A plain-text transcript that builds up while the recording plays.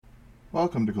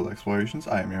Welcome to Cool Explorations.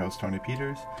 I am your host, Tony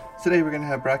Peters. Today we're going to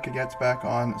have Braca Getz back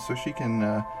on so she can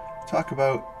talk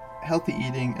about healthy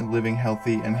eating and living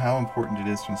healthy and how important it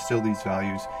is to instill these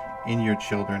values in your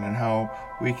children and how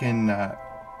we can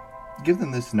give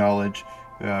them this knowledge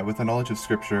with the knowledge of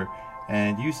Scripture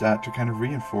and use that to kind of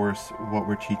reinforce what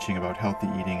we're teaching about healthy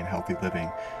eating and healthy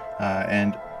living.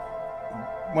 And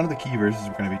one of the key verses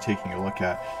we're going to be taking a look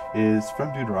at is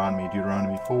from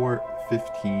Deuteronomy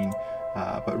 4:15.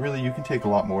 But really, you can take a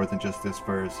lot more than just this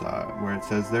verse, where it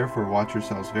says, "Therefore watch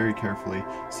yourselves very carefully,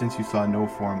 since you saw no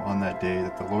form on that day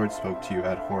that the Lord spoke to you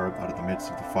at Horeb out of the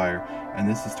midst of the fire." And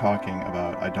this is talking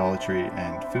about idolatry,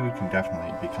 and food can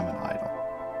definitely become an idol.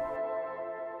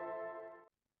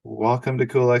 Welcome to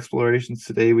Cool Explorations.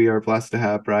 Today we are blessed to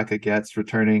have Braca Getz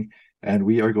returning, and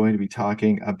we are going to be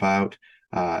talking about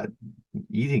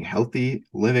eating healthy,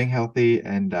 living healthy,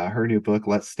 and her new book,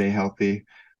 Let's Stay Healthy.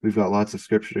 We've got lots of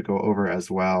scripture to go over as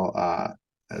well,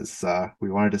 as we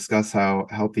want to discuss how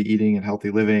healthy eating and healthy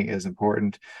living is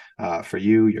important for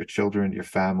you, your children, your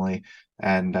family,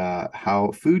 and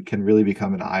how food can really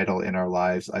become an idol in our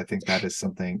lives. I think that is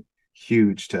something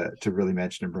huge to really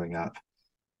mention and bring up.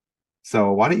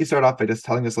 So why don't you start off by just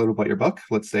telling us a little about your book,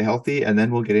 Let's Stay Healthy, and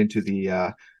then we'll get into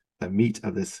the meat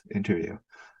of this interview.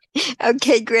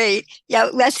 Okay, great. Yeah,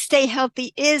 Let's Stay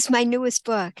Healthy is my newest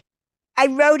book. I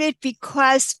wrote it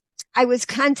because I was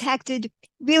contacted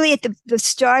really at the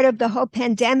start of the whole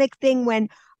pandemic thing when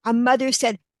a mother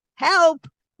said, help,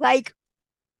 like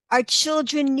our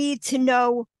children need to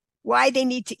know why they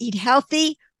need to eat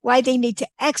healthy, why they need to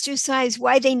exercise,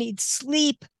 why they need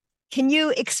sleep. Can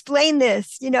you explain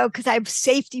this? Because I have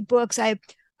safety books, I have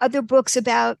other books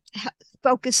about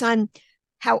focus on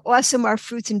how awesome our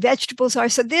fruits and vegetables are.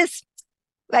 So this,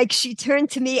 like, she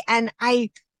turned to me and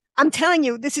I'm telling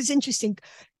you, this is interesting.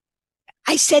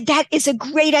 I said, that is a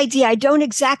great idea. I don't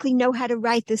exactly know how to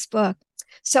write this book.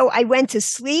 So I went to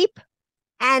sleep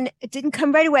and it didn't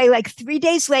come right away. Like 3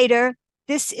 days later,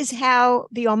 this is how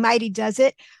the Almighty does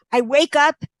it. I wake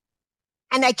up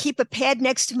and I keep a pad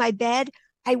next to my bed.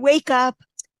 I wake up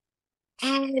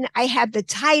and I have the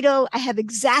title. I have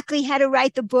exactly how to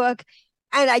write the book.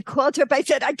 And I called her up. I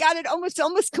said, I got it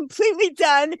almost completely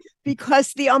done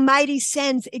because the Almighty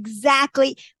sends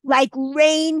exactly like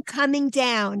rain coming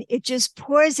down. It just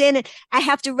pours in and I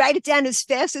have to write it down as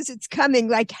fast as it's coming,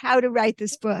 like how to write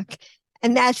this book.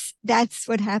 And that's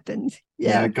what happened.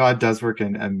 Yeah, Yeah. God does work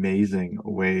in amazing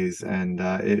ways, and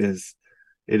it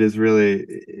is really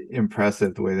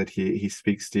impressive the way that he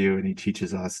speaks to you and he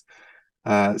teaches us.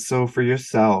 So for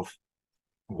yourself,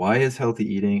 why is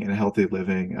healthy eating and healthy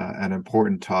living an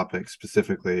important topic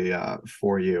specifically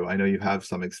for you? I know you have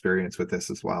some experience with this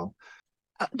as well.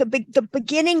 The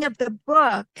beginning of the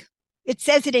book, it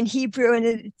says it in Hebrew and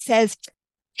it says,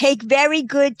 take very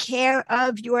good care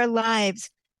of your lives.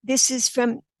 This is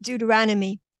from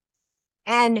Deuteronomy.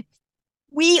 And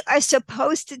we are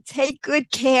supposed to take good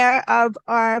care of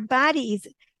our bodies.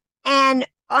 And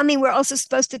I mean, we're also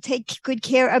supposed to take good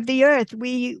care of the earth.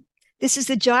 This is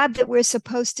the job that we're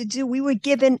supposed to do. We were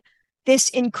given this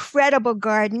incredible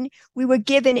garden. We were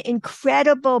given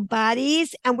incredible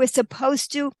bodies, and we're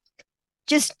supposed to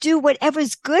just do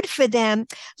whatever's good for them.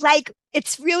 Like,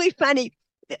 it's really funny.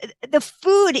 The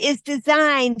food is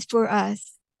designed for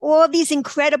us. All these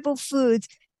incredible foods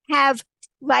have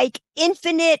like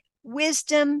infinite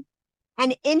wisdom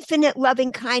and infinite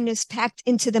loving kindness packed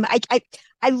into them.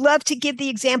 I love to give the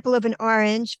example of an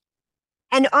orange.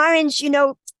 An orange,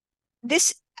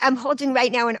 this I'm holding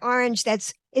right now an orange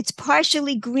it's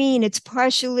partially green, it's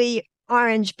partially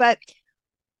orange, but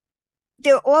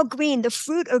they're all green. The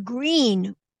fruit are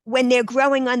green when they're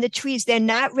growing on the trees. They're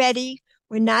not ready.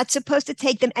 We're not supposed to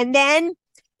take them. And then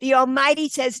the Almighty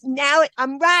says, now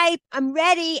I'm ripe, I'm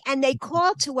ready. And they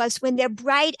call to us when they're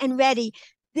bright and ready.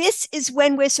 This is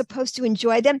when we're supposed to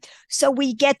enjoy them. So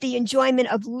we get the enjoyment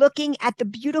of looking at the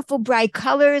beautiful, bright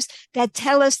colors that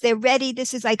tell us they're ready.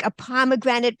 This is like a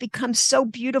pomegranate becomes so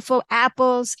beautiful.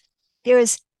 Apples.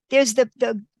 There's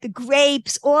the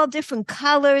grapes, all different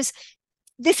colors.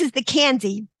 This is the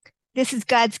candy. This is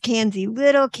God's candy,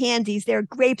 little candies. Their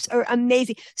grapes are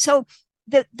amazing. So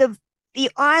the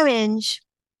orange,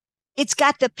 it's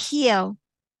got the peel,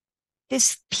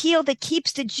 this peel that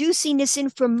keeps the juiciness in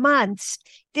for months.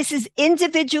 This is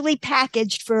individually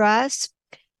packaged for us.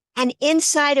 And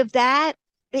inside of that,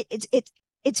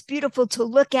 it's beautiful to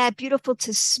look at, beautiful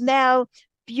to smell,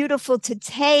 beautiful to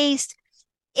taste.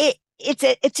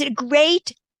 It's a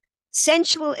great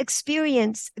sensual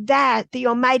experience that the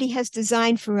Almighty has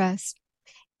designed for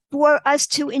us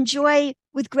to enjoy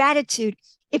with gratitude.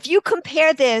 If you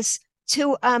compare this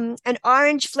to an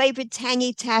orange flavored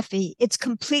tangy taffy. It's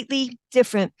completely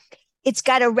different. It's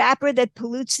got a wrapper that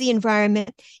pollutes the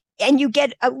environment, and you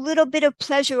get a little bit of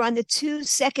pleasure on the 2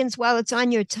 seconds while it's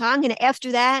on your tongue. And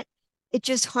after that, it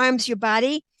just harms your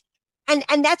body.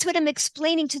 And that's what I'm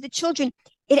explaining to the children.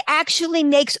 It actually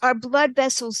makes our blood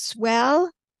vessels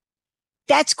swell.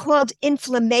 That's called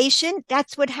inflammation.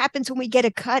 That's what happens when we get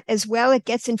a cut as well. It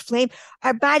gets inflamed.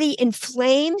 Our body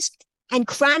inflames, and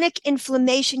chronic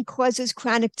inflammation causes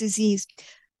chronic disease.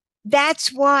 That's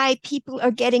why people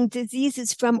are getting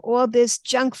diseases from all this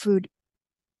junk food.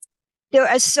 There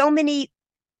are so many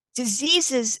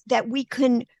diseases that we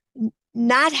can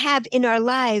not have in our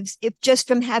lives if just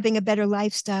from having a better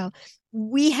lifestyle.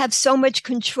 We have so much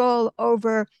control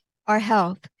over our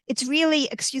health. It's really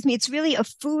a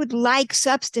food-like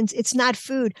substance. It's not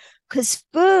food, because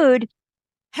food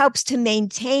helps to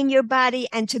maintain your body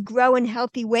and to grow in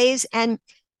healthy ways. And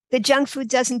the junk food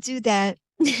doesn't do that.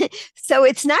 So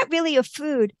it's not really a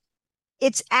food.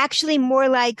 It's actually more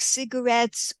like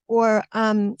cigarettes or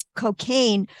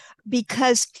cocaine,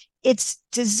 because it's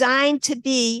designed to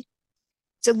be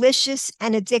delicious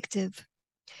and addictive.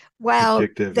 While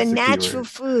the natural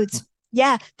foods,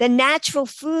 the natural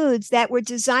foods that were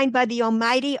designed by the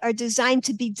Almighty are designed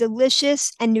to be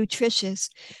delicious and nutritious,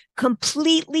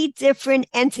 completely different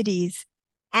entities.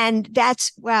 And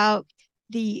that's while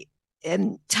the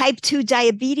type 2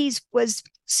 diabetes was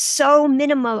so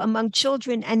minimal among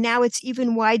children, and now it's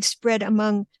even widespread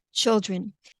among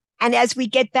children. And as we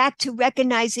get back to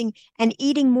recognizing and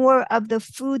eating more of the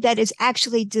food that is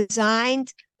actually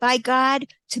designed by God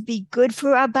to be good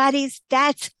for our bodies,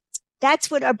 that's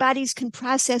what our bodies can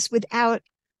process without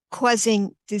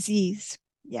causing disease.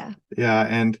 Yeah. Yeah,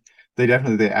 and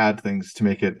they add things to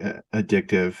make it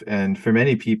addictive. And for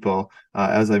many people,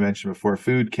 as I mentioned before,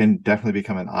 food can definitely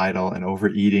become an idol, and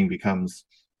overeating becomes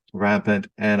rampant.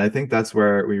 And I think that's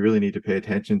where we really need to pay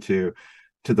attention to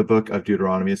the book of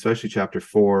Deuteronomy, especially chapter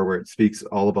 4, where it speaks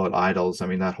all about idols. I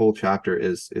mean, that whole chapter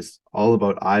is all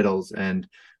about idols, and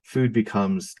food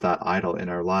becomes that idol in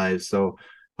our lives. So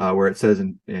where it says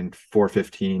in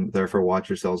 4:15, therefore watch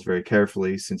yourselves very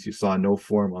carefully, since you saw no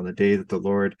form on the day that the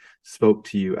Lord spoke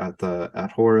to you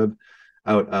at Horeb,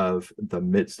 out of the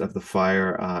midst of the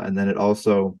fire. And then it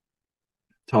also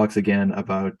talks again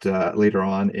about later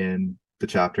on in the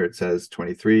chapter, it says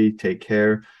 23, take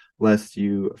care lest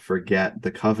you forget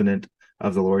the covenant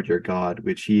of the Lord your God,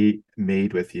 which he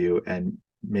made with you, and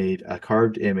made a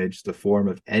carved image, the form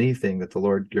of anything that the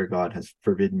Lord your God has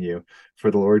forbidden you. For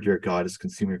the Lord your God is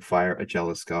consuming fire, a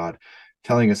jealous God,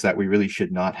 telling us that we really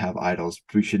should not have idols.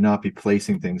 We should not be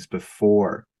placing things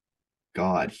before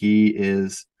God. He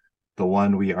is the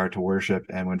one we are to worship.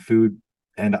 And when food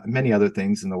and many other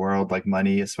things in the world, like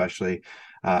money especially,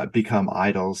 become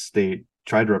idols, they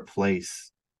try to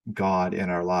replace God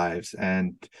in our lives,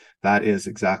 and that is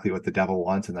exactly what the devil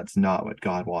wants, and that's not what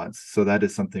God wants. So that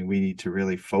is something we need to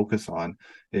really focus on,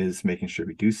 is making sure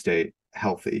we do stay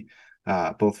healthy,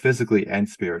 both physically and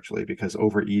spiritually, because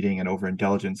overeating and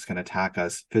overindulgence can attack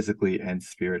us physically and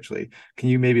spiritually. Can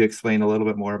you maybe explain a little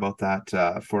bit more about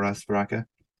that for us, Baraka?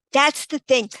 That's the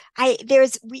thing. I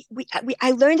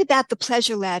learned about the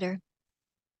pleasure ladder.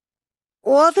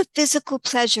 All the physical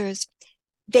pleasures,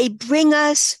 they bring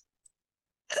us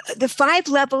the 5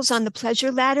 levels on the pleasure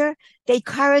ladder. They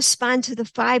correspond to the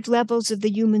 5 levels of the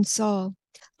human soul.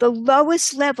 The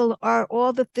lowest level are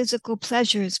all the physical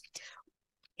pleasures,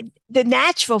 the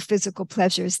natural physical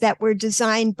pleasures that were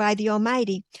designed by the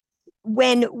Almighty.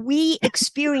 When we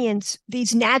experience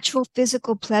these natural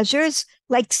physical pleasures,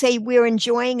 like say we're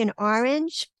enjoying an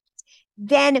orange,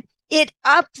 then it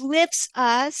uplifts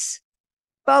us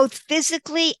both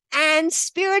physically and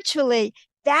spiritually.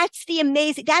 That's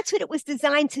what it was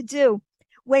designed to do.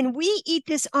 When we eat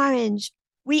this orange,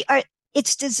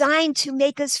 it's designed to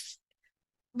make us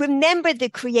remember the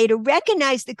Creator,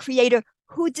 recognize the Creator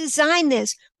who designed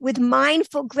this. With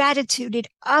mindful gratitude, it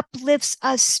uplifts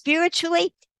us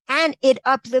spiritually and it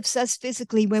uplifts us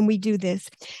physically when we do this.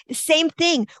 The same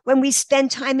thing when we spend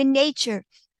time in nature,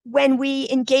 when we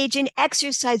engage in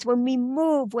exercise, when we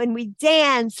move, when we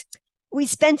dance, we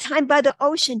spend time by the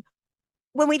ocean,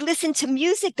 when we listen to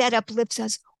music that uplifts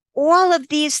us. All of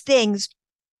these things,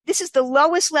 this is the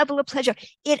lowest level of pleasure.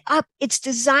 It's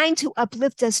designed to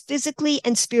uplift us physically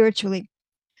and spiritually.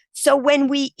 So when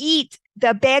we eat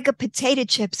the bag of potato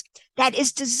chips, that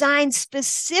is designed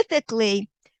specifically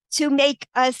to make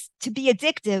us to be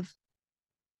addictive.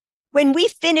 When we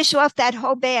finish off that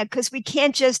whole bag, because we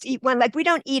can't just eat one, like we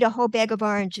don't eat a whole bag of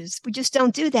oranges. We just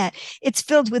don't do that. It's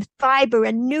filled with fiber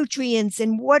and nutrients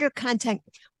and water content.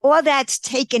 all that's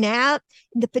taken out.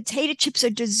 And the potato chips are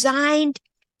designed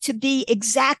to be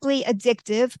exactly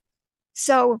addictive.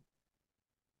 So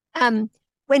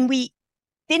when we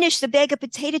finish the bag of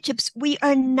potato chips, we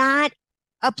are not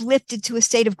uplifted to a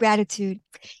state of gratitude.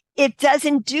 It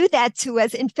doesn't do that to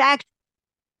us. In fact,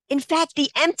 the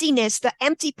emptiness, the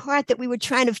empty part that we were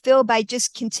trying to fill by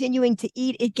just continuing to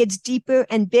eat, it gets deeper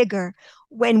and bigger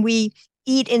when we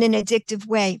eat in an addictive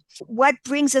way. What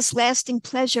brings us lasting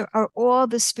pleasure are all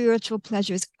the spiritual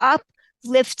pleasures,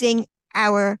 uplifting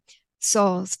our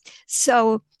souls.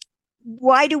 So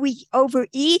why do we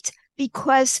overeat?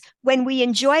 Because when we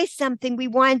enjoy something, we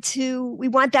want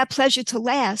that pleasure to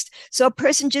last. So a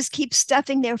person just keeps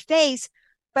stuffing their face,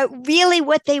 but really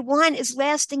what they want is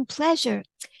lasting pleasure.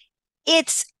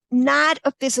 It's not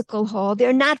a physical hole.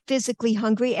 They're not physically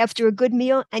hungry after a good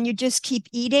meal and you just keep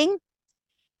eating.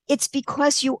 It's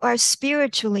because you are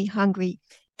spiritually hungry.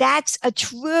 That's a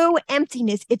true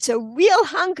emptiness. It's a real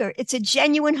hunger. It's a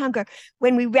genuine hunger.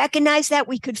 When we recognize that,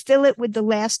 we could fill it with the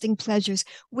lasting pleasures,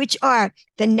 which are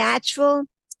the natural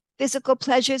physical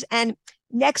pleasures. And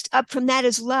next up from that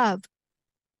is love.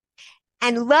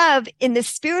 And love, in the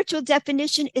spiritual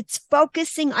definition, it's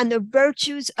focusing on the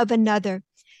virtues of another.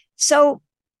 So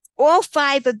all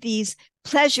 5 of these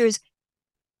pleasures,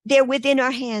 they're within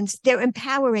our hands. They're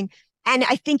empowering. And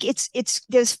I think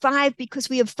there's 5 because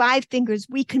we have 5 fingers.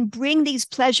 We can bring these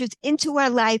pleasures into our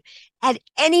life at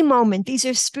any moment. These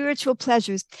are spiritual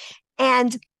pleasures.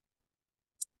 And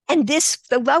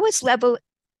the lowest level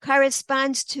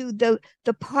corresponds to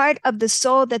the part of the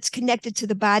soul that's connected to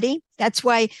the body. That's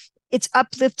why it's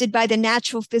uplifted by the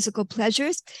natural physical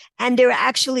pleasures. And there are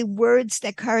actually words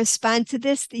that correspond to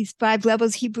this, these 5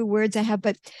 levels, Hebrew words I have,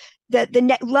 but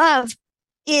the love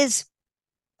is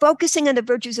focusing on the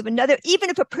virtues of another. Even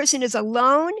if a person is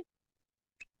alone,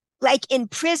 like in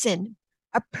prison,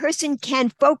 a person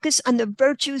can focus on the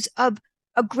virtues of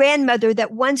a grandmother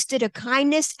that once did a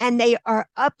kindness, and they are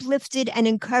uplifted and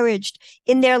encouraged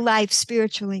in their life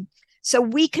spiritually. So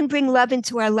we can bring love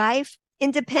into our life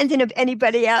independent of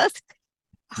anybody else.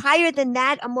 Higher than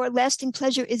that, a more lasting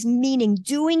pleasure is meaning,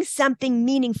 doing something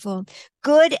meaningful,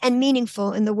 good and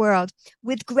meaningful in the world,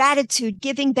 with gratitude,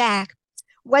 giving back.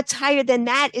 What's higher than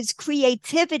that is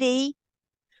creativity,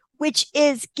 which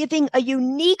is giving a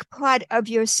unique part of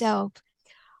yourself.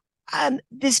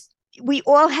 We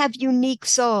all have unique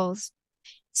souls,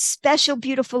 special,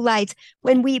 beautiful lights.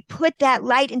 When we put that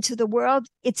light into the world,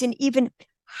 it's an even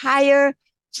higher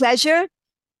pleasure.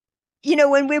 You know,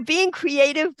 when we're being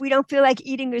creative, we don't feel like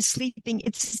eating or sleeping.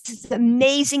 It's this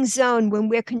amazing zone when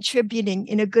we're contributing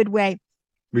in a good way.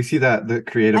 We see that the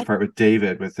creative part with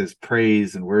David, with his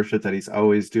praise and worship that he's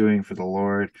always doing for the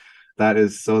Lord. That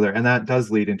is so there. And that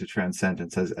does lead into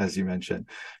transcendence, as you mentioned,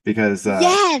 because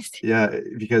yes,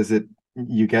 because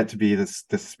you get to be this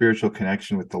spiritual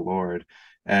connection with the Lord,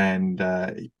 and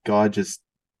God just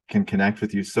can connect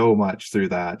with you so much through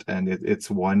that. And it's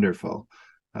wonderful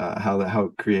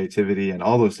how creativity and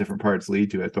all those different parts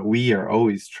lead to it. But we are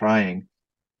always trying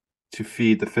to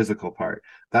feed the physical part.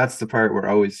 That's the part we're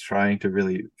always trying to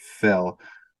really fill,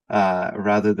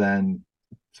 rather than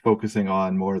focusing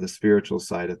on more of the spiritual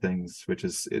side of things, which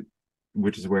is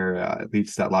where it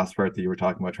leads to that last part that you were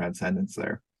talking about, transcendence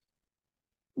there.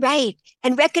 Right.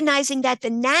 And recognizing that the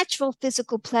natural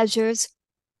physical pleasures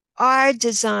are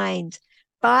designed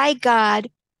by God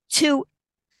to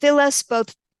fill us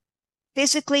both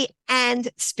physically and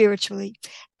spiritually.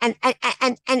 And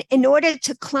in order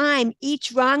to climb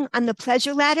each rung on the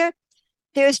pleasure ladder,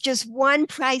 there's just one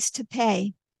price to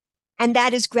pay, and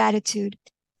that is gratitude.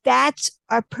 That's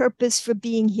our purpose for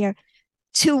being here,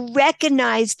 to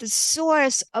recognize the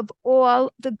source of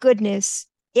all the goodness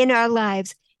in our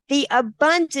lives, the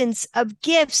abundance of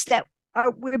gifts that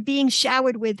we're being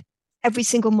showered with every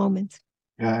single moment.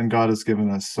 Yeah, and God has given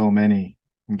us so many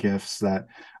gifts that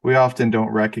we often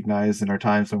don't recognize in our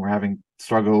times when we're having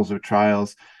struggles or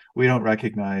trials. We don't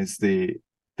recognize the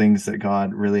things that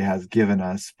God really has given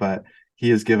us, but he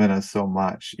has given us so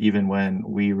much. Even when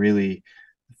we really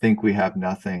think we have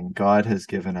nothing, God has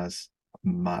given us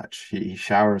much. He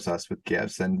showers us with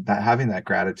gifts, and that having that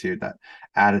gratitude, that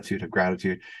attitude of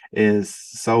gratitude, is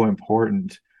so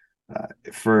important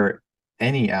for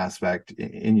any aspect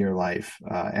in your life.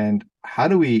 And how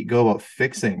do we go about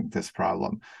fixing this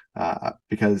problem?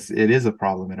 Because it is a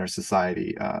problem in our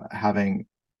society, having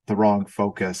the wrong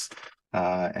focus.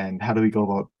 And how do we go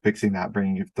about fixing that,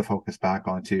 bringing the focus back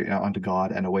onto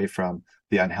God and away from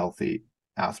the unhealthy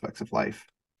aspects of life?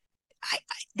 I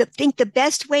think the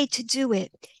best way to do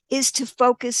it is to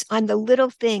focus on the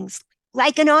little things,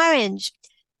 like an orange.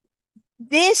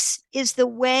 This is the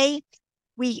way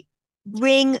we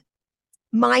bring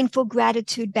mindful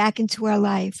gratitude back into our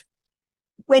life.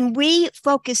 When we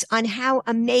focus on how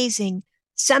amazing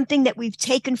something that we've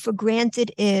taken for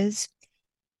granted is,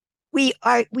 we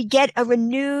get a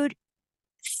renewed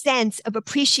sense of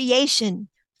appreciation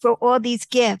for all these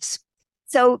gifts.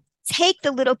 So take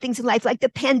the little things in life, like the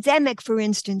pandemic, for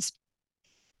instance.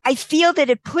 I feel that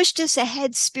it pushed us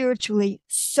ahead spiritually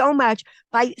so much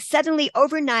by suddenly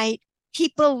overnight,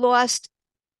 people lost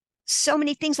so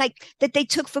many things like that they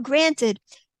took for granted.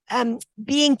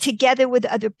 Being together with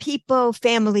other people,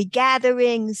 family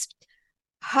gatherings,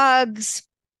 hugs,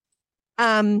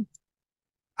 our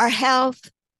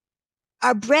health,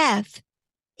 our breath.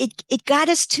 It got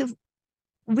us to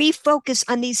refocus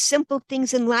on these simple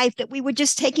things in life that we were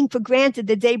just taking for granted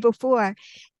the day before.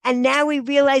 And now we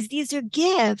realize these are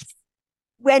gifts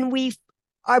when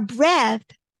our breath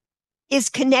is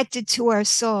connected to our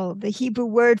soul. The Hebrew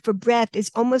word for breath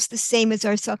is almost the same as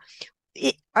our soul.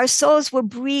 Our souls were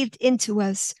breathed into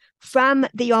us from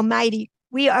the Almighty.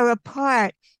 We are a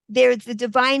part. There's the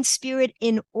divine spirit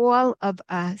in all of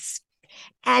us.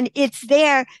 And it's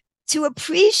there to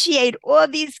appreciate all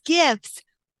these gifts.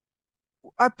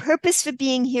 Our purpose for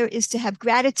being here is to have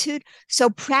gratitude. So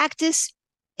practice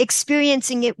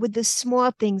experiencing it with the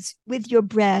small things, with your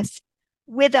breath,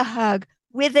 with a hug,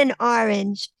 with an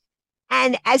orange.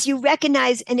 And as you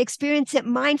recognize and experience it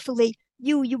mindfully,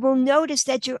 you will notice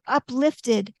that you're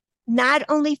uplifted, not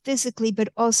only physically, but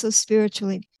also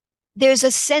spiritually. There's a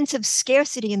sense of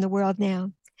scarcity in the world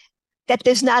now, that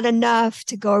there's not enough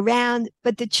to go around.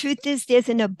 But the truth is there's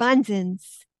an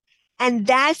abundance. And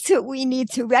that's what we need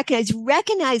to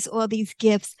recognize all these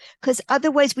gifts, because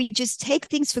otherwise we just take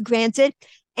things for granted.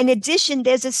 In addition,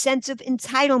 there's a sense of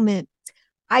entitlement.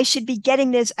 I should be getting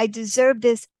this. I deserve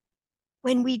this.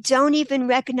 When we don't even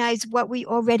recognize what we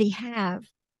already have.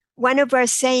 One of our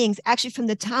sayings, actually from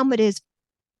the Talmud, is,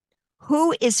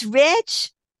 who is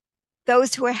rich?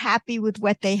 Those who are happy with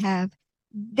what they have.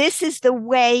 This is the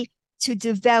way to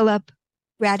develop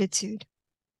gratitude.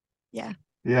 Yeah.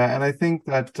 Yeah, and I think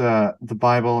that the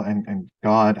Bible and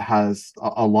God has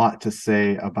a lot to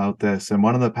say about this. And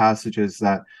one of the passages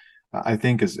that I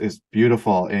think is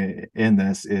beautiful in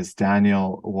this is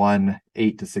Daniel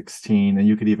 1:8-16. And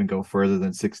you could even go further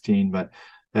than 16, but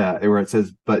where it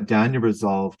says, "But Daniel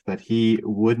resolved that he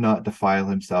would not defile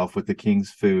himself with the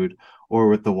king's food or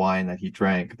with the wine that he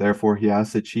drank. Therefore he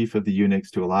asked the chief of the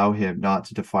eunuchs to allow him not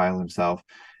to defile himself.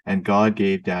 And God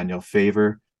gave Daniel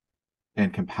favor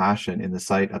and compassion in the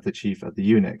sight of the chief of the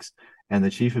eunuchs. And the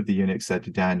chief of the eunuchs said to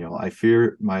Daniel, I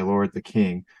fear my lord the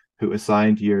king, who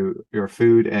assigned you your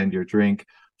food and your drink.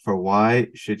 For why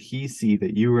should he see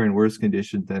that you were in worse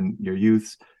condition than your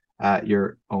youths at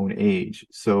your own age?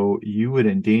 So you would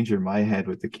endanger my head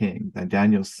with the king." Then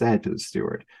Daniel said to the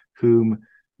steward, whom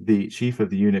the chief of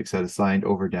the eunuchs had assigned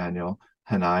over Daniel,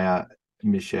 Hananiah,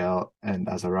 Mishael, and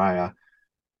Azariah,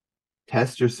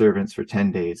 "Test your servants for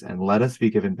 10 days, and let us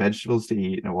be given vegetables to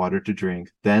eat and water to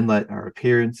drink. Then let our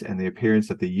appearance and the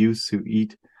appearance of the youths who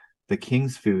eat the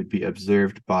king's food be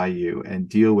observed by you, and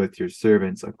deal with your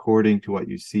servants according to what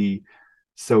you see."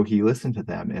 So he listened to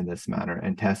them in this manner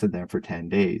and tested them for 10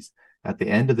 days. At the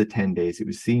end of the 10 days, it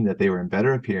was seen that they were in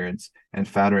better appearance and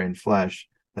fatter in flesh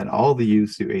than all the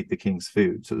youths who ate the king's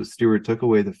food. So the steward took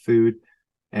away the food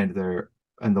and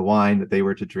the wine that they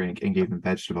were to drink and gave them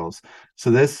vegetables.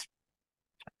 So this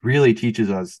really teaches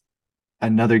us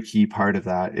another key part of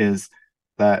that is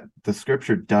that the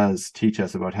scripture does teach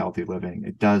us about healthy living.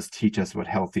 It does teach us about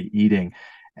healthy eating.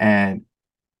 And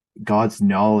God's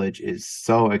knowledge is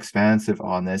so expansive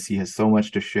on this. He has so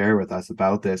much to share with us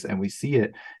about this. And we see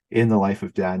it in the life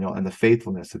of Daniel and the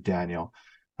faithfulness of Daniel.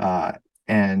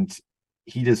 And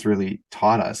he just really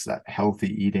taught us that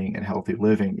healthy eating and healthy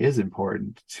living is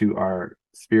important to our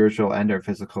spiritual and our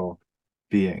physical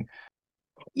being.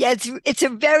 Yeah, it's a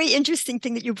very interesting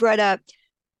thing that you brought up.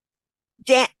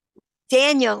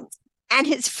 Daniel and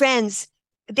his friends,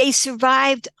 they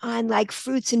survived on like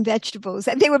fruits and vegetables,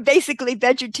 and they were basically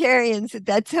vegetarians at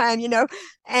that time,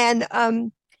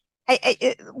 And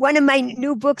one of my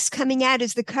new books coming out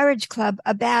is The Courage Club,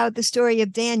 about the story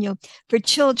of Daniel for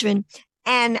children,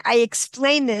 and I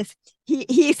explain this.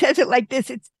 He says it like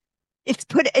this: it's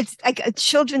like a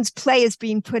children's play is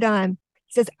being put on.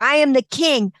 He says, "I am the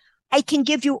king. I can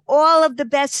give you all of the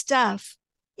best stuff.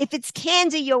 If it's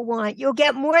candy you'll want, you'll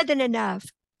get more than enough.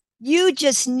 You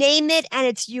just name it and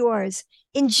it's yours.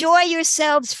 Enjoy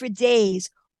yourselves for days.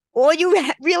 All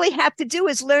you really have to do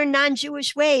is learn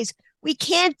non-Jewish ways." "We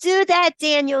can't do that,"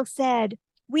 Daniel said.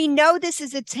 "We know this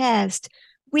is a test.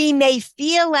 We may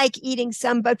feel like eating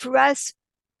some, but for us,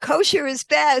 kosher is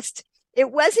best.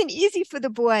 It wasn't easy for the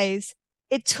boys.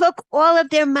 It took all of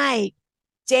their might.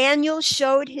 Daniel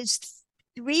showed his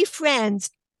three friends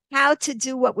how to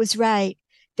do what was right.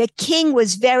 The king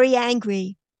was very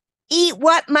angry. Eat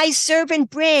what my servant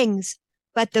brings.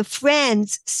 But the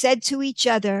friends said to each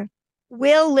other,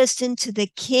 we'll listen to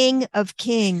the King of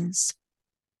Kings.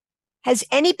 Has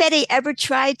anybody ever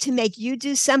tried to make you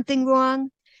do something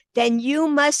wrong? Then you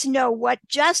must know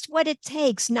just what it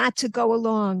takes not to go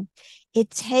along.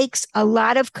 It takes a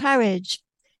lot of courage.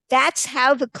 That's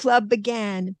how the club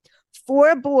began.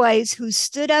 Four boys who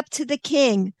stood up to the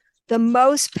king, the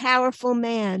most powerful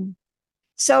man.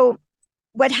 So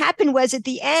what happened was at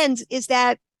the end is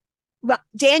that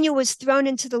Daniel was thrown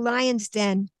into the lion's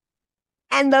den,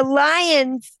 and the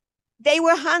lions, they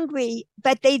were hungry,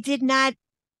 but they did not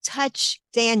touch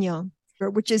Daniel,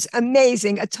 which is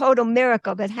amazing, a total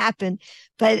miracle that happened.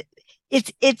 But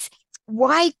it's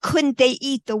why couldn't they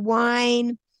eat the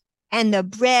wine and the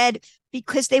bread?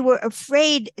 Because they were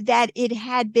afraid that it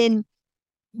had been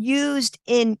used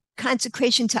in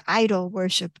consecration to idol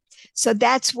worship. So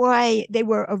that's why they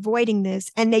were avoiding this,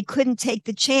 and they couldn't take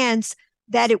the chance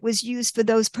that it was used for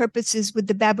those purposes with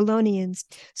the Babylonians.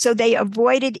 So they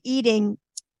avoided eating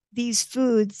these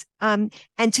foods, and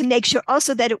to make sure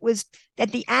also that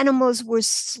the animals were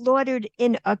slaughtered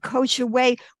in a kosher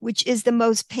way, which is the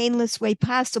most painless way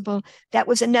possible. That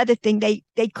was another thing.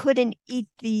 They couldn't eat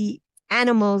the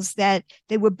animals that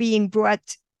were being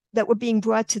brought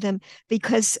to them,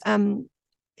 because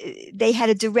they had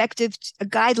a directive,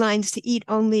 guidelines to eat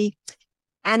only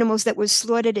animals that were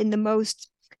slaughtered in the most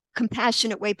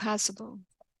compassionate way possible.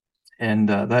 And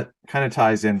that kind of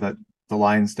ties in that the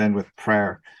lion's den with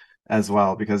prayer as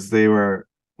well, because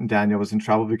Daniel was in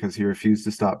trouble because he refused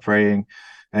to stop praying,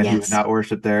 and he would not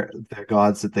worship their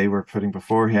gods that they were putting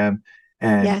before him.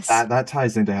 And that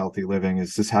ties into healthy living,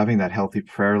 is just having that healthy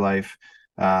prayer life,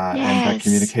 and that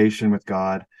communication with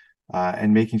God,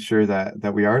 and making sure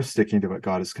that we are sticking to what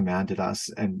God has commanded us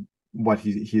and what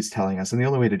he's telling us. And the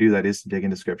only way to do that is to dig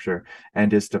into scripture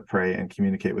and is to pray and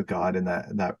communicate with God in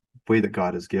that way that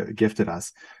God has gifted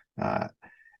us.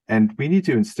 And we need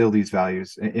to instill these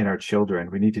values in our children.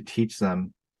 We need to teach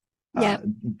them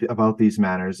about these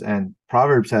manners. And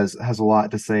Proverbs has a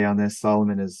lot to say on this.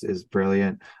 Solomon is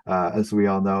brilliant, as we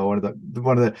all know.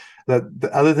 One of the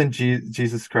other than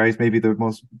Jesus Christ, maybe the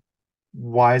most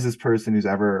wisest person who's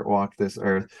ever walked this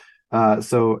earth.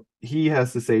 So he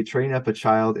has to say, train up a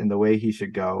child in the way he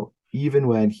should go. Even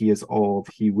when he is old,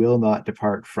 he will not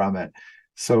depart from it.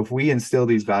 So if we instill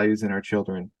these values in our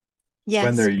children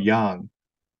when they're young,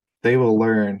 they will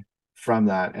learn from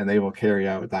that, and they will carry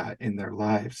out that in their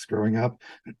lives growing up,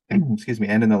 excuse me,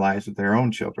 and in the lives of their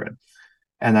own children.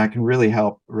 And that can really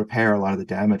help repair a lot of the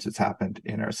damage that's happened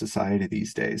in our society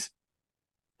these days.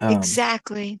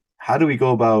 Exactly. How do we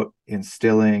go about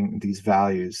instilling these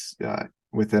values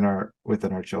within our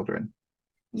children?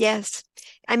 Yes.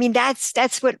 I mean,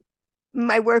 that's what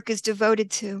my work is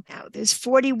devoted to. Now, there's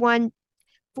 41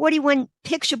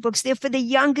 picture books there for the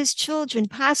youngest children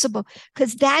possible,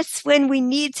 because that's when we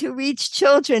need to reach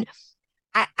children.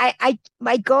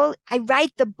 My goal, I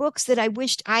write the books that I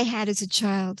wished I had as a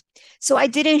child. So I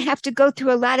didn't have to go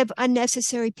through a lot of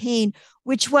unnecessary pain,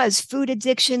 which was food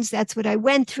addictions. That's what I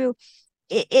went through.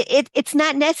 It's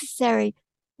not necessary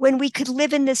when we could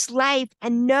live in this life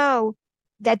and know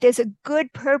that there's a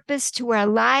good purpose to our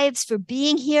lives for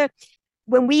being here.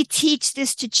 When we teach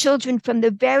this to children from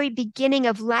the very beginning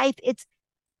of life, it's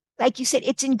like you said,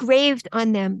 it's engraved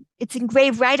on them. It's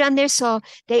engraved right on their soul.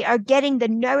 They are getting the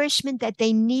nourishment that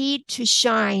they need to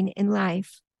shine in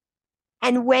life.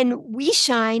 And when we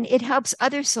shine, it helps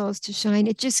other souls to shine.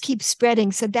 It just keeps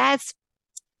spreading. So that's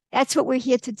what we're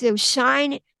here to do.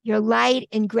 Shine your light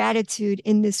and gratitude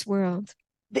in this world.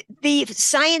 The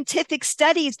scientific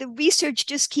studies, the research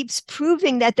just keeps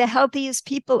proving that the healthiest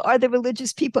people are the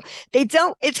religious people.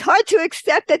 It's hard to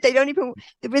accept that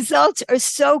the results are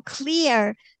so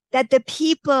clear that the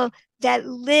people that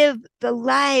live the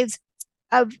lives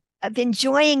of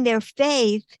enjoying their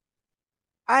faith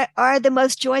are the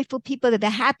most joyful people. They're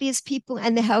the happiest people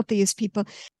and the healthiest people.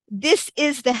 This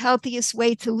is the healthiest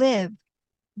way to live,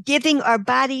 giving our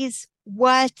bodies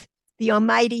what the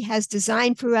Almighty has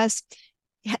designed for us.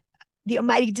 The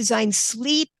Almighty designs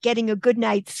sleep, getting a good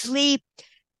night's sleep.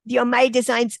 The Almighty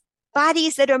designs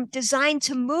bodies that are designed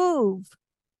to move,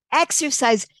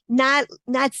 exercise, not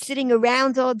sitting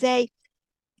around all day.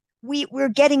 We're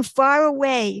getting far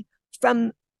away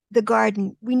from the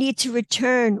garden. We need to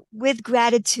return with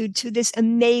gratitude to this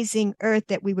amazing earth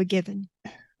that we were given.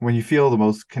 When you feel the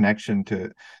most connection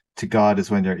to God is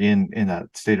when you're in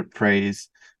that state of praise,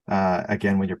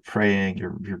 again, when you're praying,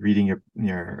 you're reading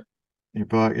your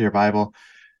book, your Bible,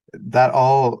 that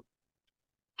all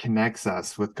connects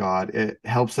us with God. It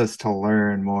helps us to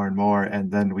learn more and more, and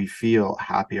then we feel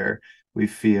happier. We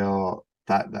feel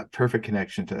that perfect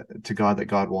connection to God that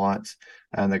God wants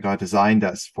and that God designed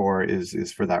us for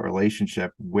is for that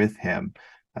relationship with Him.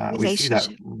 We see that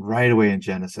Relationship. right away in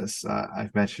Genesis.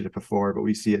 I've mentioned it before, but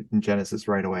we see it in Genesis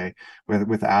right away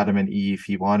with Adam and Eve.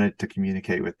 He wanted to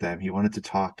communicate with them. He wanted to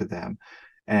talk to them.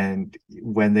 And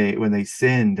when they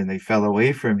sinned and they fell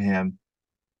away from Him,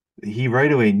 he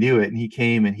right away knew it, and he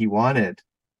came and he wanted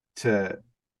to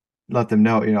let them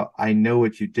know, I know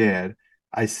what you did.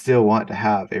 I still want to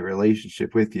have a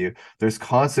relationship with you. There's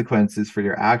consequences for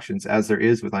your actions, as there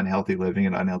is with unhealthy living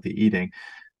and unhealthy eating.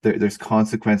 There's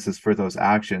consequences for those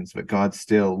actions, but God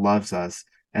still loves us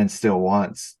and still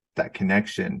wants that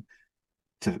connection,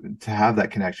 to have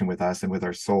that connection with us and with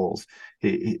our souls.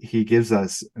 He gives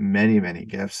us many, many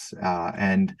gifts,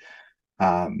 and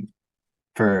um,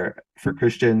 for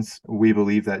Christians, we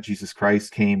believe that Jesus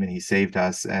Christ came and He saved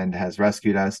us and has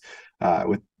rescued us.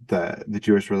 With the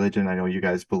Jewish religion, I know you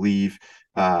guys believe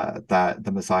that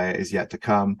the Messiah is yet to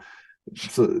come.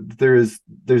 So there's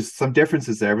some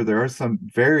differences there, but there are some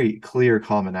very clear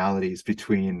commonalities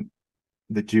between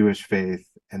the Jewish faith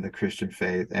and the Christian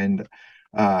faith. And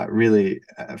really,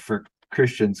 for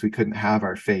Christians, we couldn't have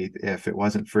our faith if it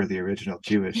wasn't for the original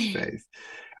Jewish faith.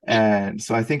 And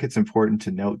so I think it's important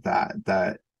to note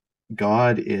that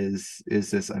God is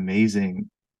this amazing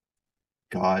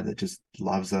God that just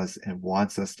loves us and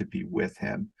wants us to be with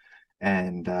Him.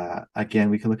 And again,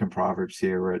 we can look in Proverbs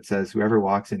here where it says, whoever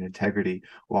walks in integrity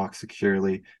walks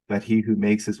securely, but he who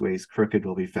makes his ways crooked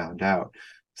will be found out.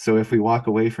 So if we walk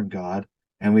away from God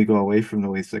and we go away from the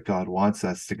ways that God wants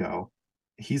us to go,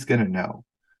 He's going to know.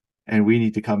 And we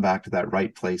need to come back to that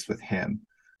right place with Him.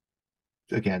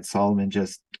 Again, Solomon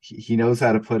just he knows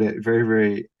how to put it very,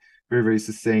 very, very, very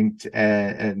succinct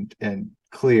and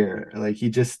clear. Like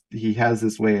he has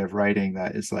this way of writing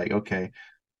that is like, okay,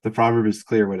 the proverb is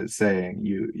clear what it's saying.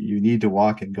 You need to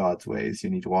walk in God's ways. You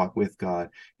need to walk with God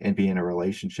and be in a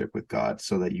relationship with God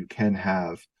so that you can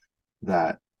have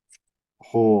that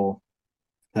wholeness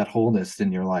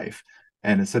in your life.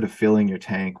 And instead of filling your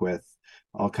tank with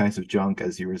all kinds of junk,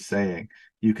 as you were saying,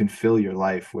 you can fill your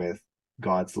life with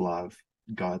God's love,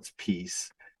 God's peace,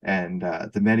 and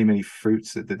the many, many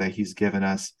fruits that He's given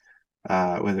us,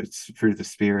 whether it's fruit of the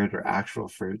Spirit or actual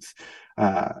fruits.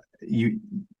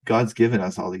 God's given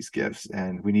us all these gifts,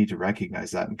 and we need to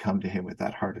recognize that and come to Him with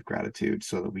that heart of gratitude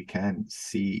so that we can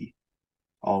see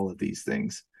all of these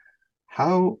things.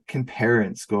 How can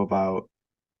parents go about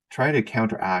trying to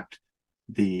counteract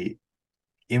the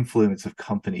influence of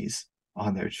companies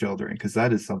on their children? Because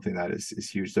that is something that is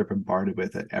huge. They're bombarded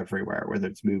with it everywhere, whether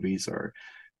it's movies or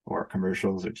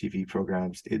commercials or TV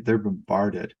programs. They're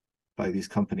bombarded by these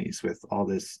companies with all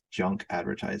this junk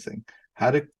advertising.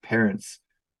 How do parents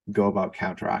go about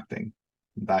counteracting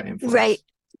that influence? Right.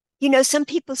 Some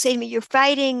people say to me, you're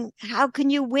fighting. How can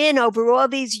you win over all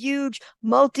these huge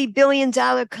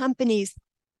multi-billion-dollar companies?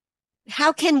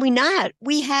 How can we not?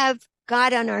 We have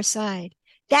God on our side.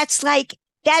 That's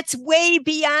way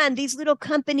beyond. These little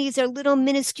companies are little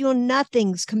minuscule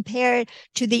nothings compared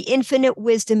to the infinite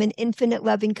wisdom and infinite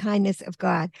loving kindness of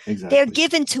God. Exactly. They're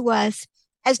given to us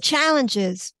as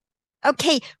challenges.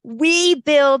 Okay, we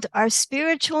build our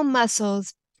spiritual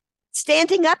muscles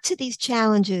standing up to these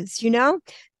challenges.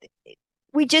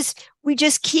 We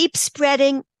just keep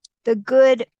spreading the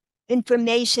good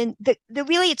information.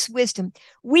 Really, it's wisdom.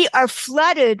 We are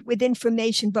flooded with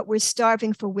information, but we're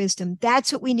starving for wisdom.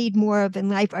 That's what we need more of in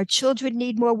life. Our children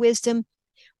need more wisdom.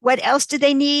 What else do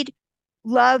they need?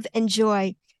 Love and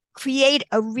joy. Create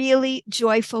a really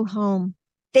joyful home.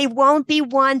 They won't be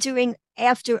wandering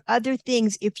after other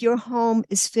things if your home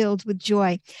is filled with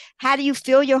joy. How do you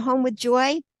fill your home with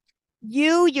joy?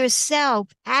 You yourself,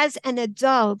 as an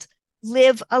adult,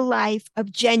 live a life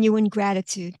of genuine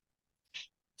gratitude.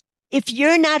 If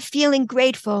you're not feeling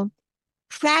grateful,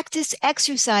 practice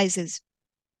exercises.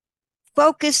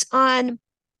 Focus on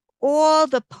all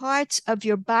the parts of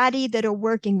your body that are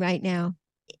working right now.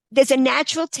 There's a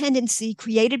natural tendency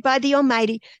created by the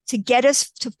Almighty to get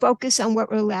us to focus on what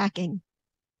we're lacking.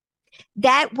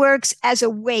 That works as a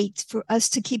weight for us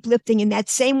to keep lifting in that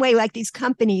same way, like these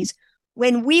companies.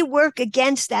 When we work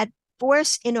against that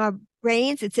force in our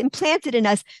brains, it's implanted in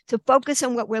us to focus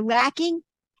on what we're lacking.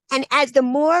 And as the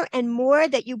more and more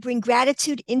that you bring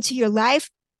gratitude into your life,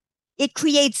 it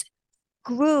creates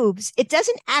grooves. It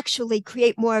doesn't actually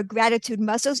create more gratitude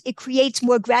muscles. It creates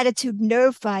more gratitude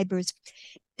nerve fibers.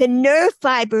 The nerve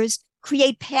fibers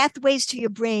create pathways to your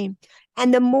brain.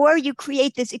 And the more you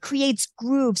create this, it creates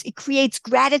grooves. It creates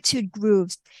gratitude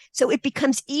grooves. So it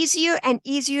becomes easier and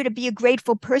easier to be a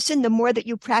grateful person the more that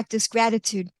you practice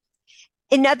gratitude.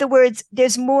 In other words,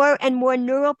 there's more and more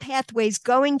neural pathways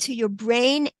going to your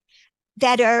brain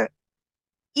that are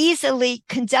easily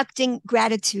conducting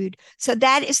gratitude. So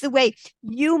that is the way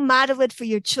you model it for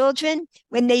your children.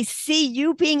 When they see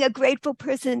you being a grateful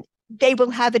person, they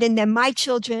will have it in them. My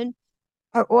children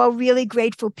are all really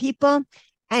grateful people,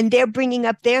 and they're bringing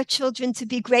up their children to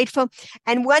be grateful.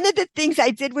 And one of the things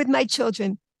I did with my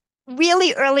children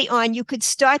really early on, you could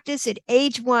start this at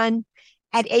age 1,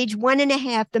 at age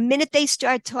 1.5, the minute they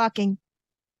start talking.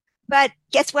 But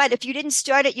guess what? If you didn't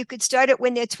start it, you could start it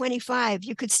when they're 25.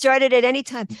 You could start it at any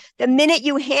time. The minute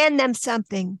you hand them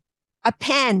something, a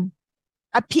pen,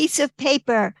 a piece of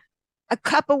paper, a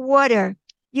cup of water,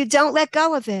 you don't let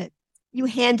go of it. You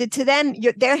hand it to them,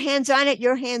 their hands on it,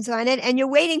 your hands on it, and you're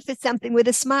waiting for something with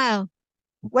a smile.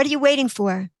 What are you waiting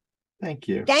for? Thank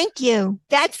you. Thank you.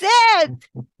 That's it.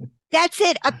 That's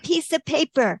it. A piece of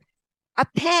paper, a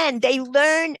pen. They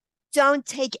learn, don't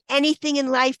take anything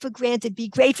in life for granted. Be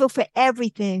grateful for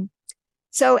everything.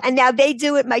 So, and now they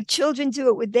do it. My children do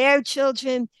it with their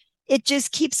children. It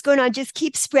just keeps going on, just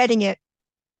keep spreading it.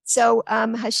 So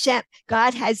Hashem,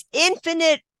 God has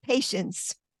infinite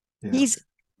patience. Yeah. He's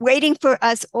waiting for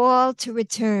us all to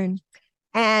return.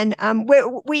 And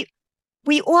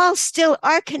we all still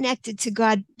are connected to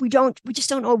God. We just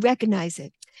don't all recognize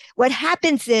it. What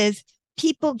happens is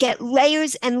people get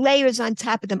layers and layers on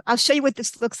top of them. I'll show you what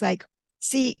this looks like.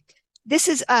 See, this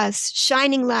is us,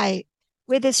 shining light.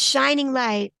 We're this shining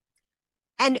light.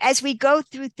 And as we go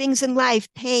through things in life,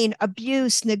 pain,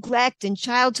 abuse, neglect, and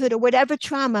childhood, or whatever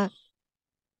trauma,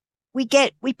 we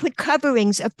put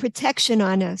coverings of protection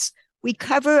on us. We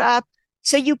cover up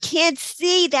so you can't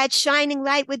see that shining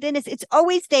light within us. It's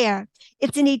always there.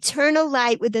 It's an eternal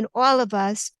light within all of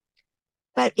us,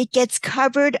 but it gets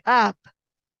covered up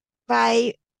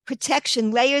by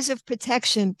protection, layers of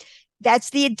protection.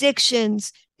 That's the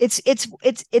addictions. It's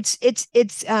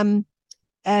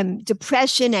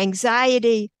depression,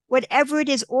 anxiety, whatever it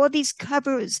is. All these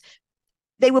covers,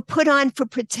 they were put on for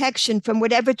protection from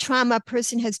whatever trauma a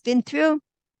person has been through.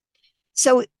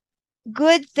 So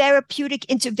good therapeutic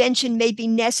intervention may be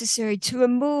necessary to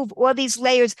remove all these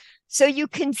layers so you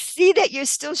can see that you're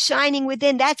still shining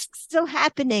within. That's still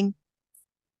happening.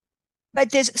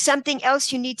 But there's something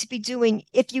else you need to be doing.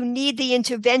 If you need the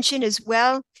intervention as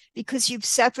well, because you've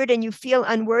suffered and you feel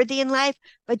unworthy in life,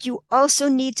 but you also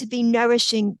need to be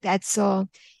nourishing that soul.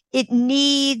 It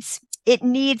needs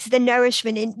the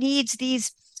nourishment. It needs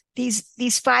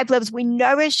these 5 levels. We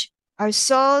nourish our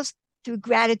souls through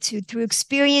gratitude, through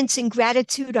experiencing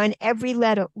gratitude on every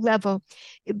level,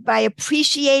 by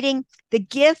appreciating the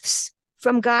gifts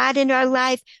from God in our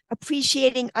life,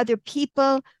 appreciating other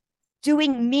people,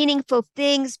 doing meaningful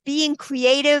things, being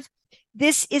creative.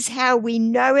 This is how we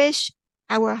nourish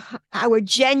our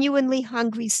genuinely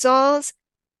hungry souls,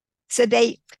 so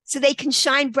they can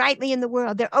shine brightly in the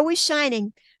world. They're always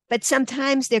shining, but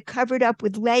sometimes they're covered up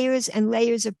with layers and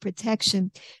layers of protection.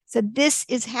 So this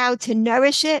is how to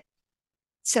nourish it,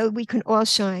 so we can all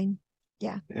shine.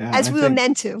 Yeah, as we were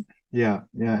meant to. Yeah.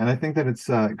 And I think that it's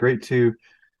great to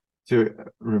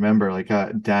remember, like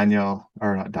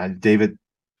David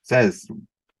says,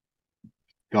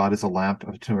 God is a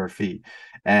lamp to our feet,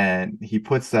 and he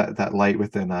puts that light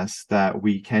within us that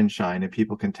we can shine, and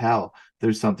people can tell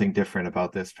there's something different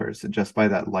about this person just by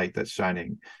that light that's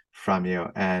shining from you,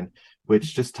 and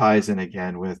which just ties in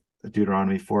again with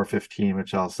Deuteronomy 4:15,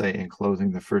 which I'll say in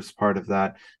closing, the first part of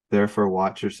that. Therefore,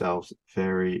 watch yourselves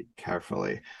very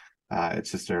carefully.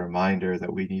 It's just a reminder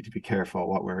that we need to be careful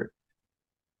what we're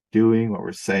doing, what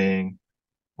we're saying,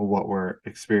 what we're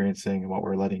experiencing, and what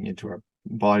we're letting into our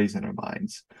bodies and our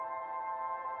minds.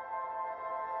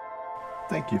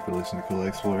 Thank you for listening to Cool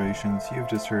Explorations. You've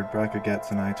just heard Bracha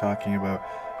Getz and I talking about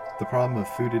the problem of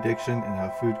food addiction and how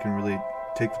food can really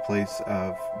take the place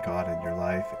of God in your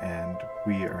life, and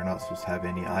we are not supposed to have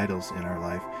any idols in our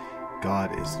life.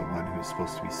 God is the one who is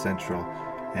supposed to be central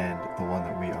and the one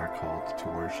that we are called to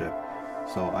worship.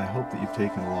 So I hope that you've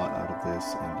taken a lot out of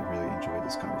this and really enjoyed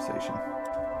this conversation.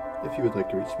 If you would like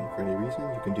to reach me for any reason,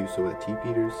 you can do so at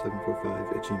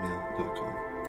tpeters745@gmail.com.